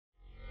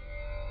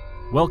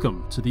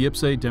Welcome to the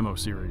IPPS-A Demo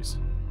Series.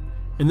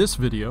 In this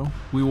video,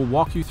 we will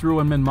walk you through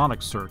a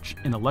mnemonic search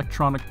in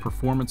Electronic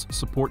Performance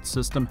Support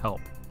System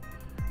Help.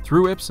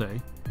 Through IPPS-A,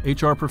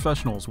 HR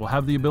professionals will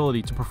have the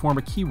ability to perform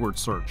a keyword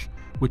search,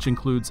 which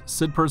includes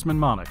SIDPERS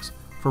Mnemonics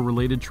for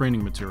related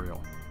training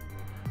material.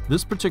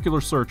 This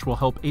particular search will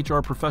help HR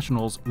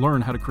professionals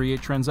learn how to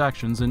create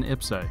transactions in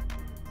IPPS-A.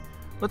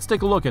 Let's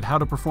take a look at how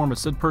to perform a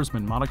SIDPERS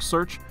Mnemonics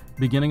search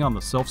beginning on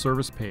the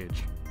self-service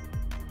page.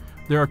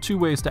 There are two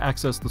ways to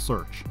access the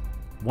search.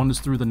 One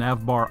is through the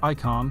navbar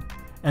icon,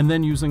 and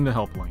then using the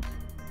help link.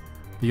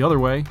 The other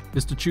way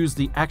is to choose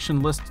the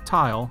Action List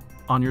tile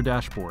on your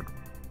dashboard.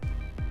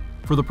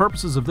 For the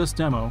purposes of this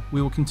demo,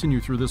 we will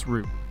continue through this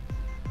route.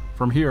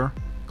 From here,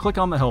 click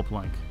on the help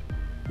link.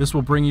 This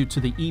will bring you to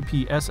the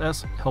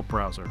IPPS help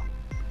browser.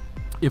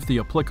 If the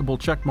applicable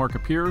checkmark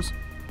appears,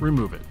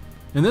 remove it.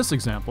 In this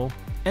example,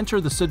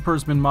 enter the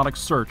SIDPERS Mnemonics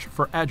search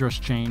for address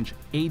change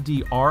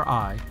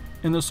ADRI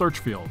in the search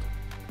field.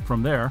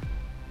 From there,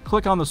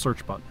 click on the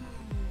search button.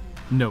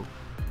 Note: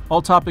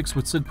 all topics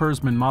with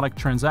SIDPERS mnemonic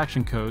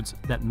transaction codes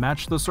that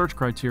match the search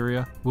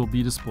criteria will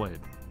be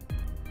displayed.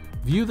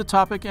 View the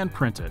topic and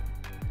print it.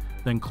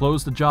 Then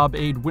close the Job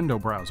Aid window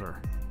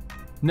browser.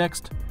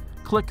 Next,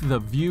 click the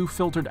View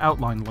Filtered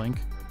Outline link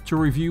to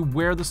review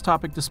where this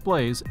topic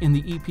displays in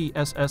the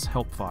IPPS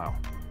help file.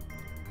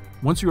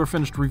 Once you are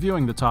finished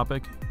reviewing the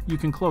topic, you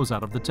can close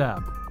out of the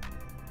tab.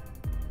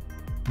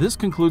 This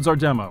concludes our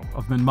demo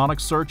of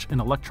mnemonic search in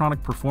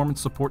Electronic Performance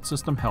Support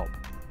System Help.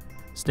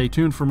 Stay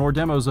tuned for more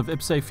demos of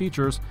IPPS-A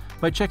features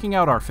by checking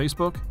out our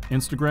Facebook,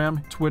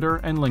 Instagram, Twitter,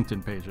 and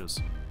LinkedIn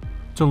pages.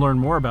 To learn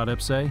more about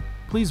IPPS-A,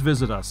 please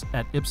visit us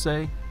at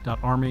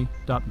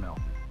ipsa.army.mil.